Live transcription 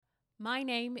My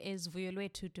name is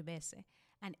Vuyelwethu Dubese,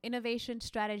 an innovation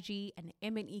strategy and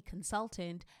M&E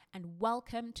consultant, and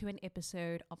welcome to an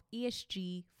episode of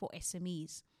ESG for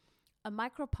SMEs, a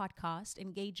micro podcast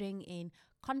engaging in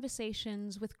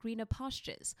conversations with greener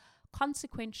pastures,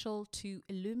 consequential to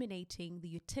illuminating the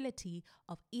utility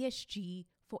of ESG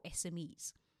for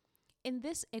SMEs. In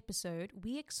this episode,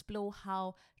 we explore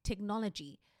how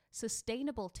technology,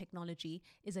 sustainable technology,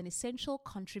 is an essential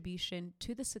contribution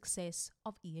to the success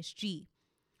of ESG.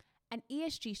 An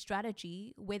ESG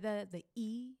strategy, whether the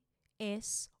E,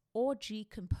 S, or G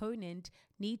component,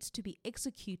 needs to be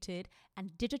executed,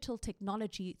 and digital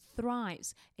technology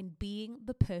thrives in being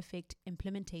the perfect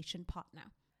implementation partner.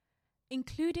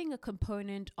 Including a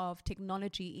component of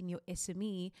technology in your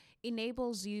SME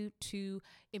enables you to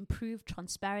improve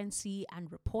transparency and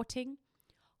reporting,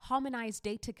 harmonize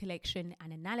data collection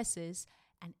and analysis,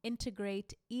 and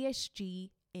integrate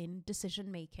ESG in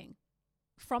decision-making.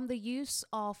 From the use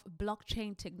of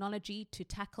blockchain technology to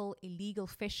tackle illegal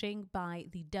fishing by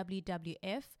the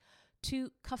WWF,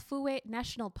 to Kafue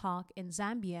National Park in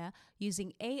Zambia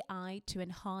using AI to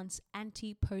enhance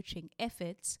anti-poaching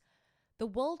efforts, the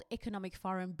World Economic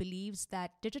Forum believes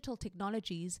that digital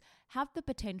technologies have the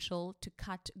potential to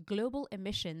cut global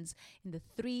emissions in the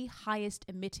three highest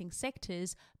emitting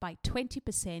sectors by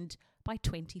 20% by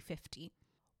 2050.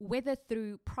 Whether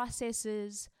through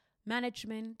processes,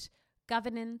 management,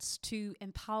 governance to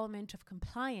empowerment of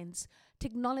compliance,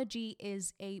 technology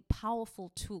is a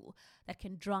powerful tool that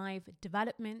can drive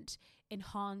development,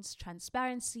 enhance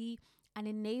transparency, and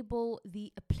enable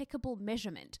the applicable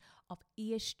measurement of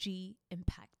ESG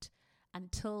impact.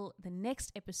 Until the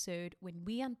next episode, when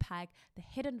we unpack the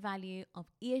hidden value of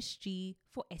ESG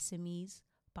for SMEs.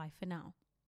 Bye for now.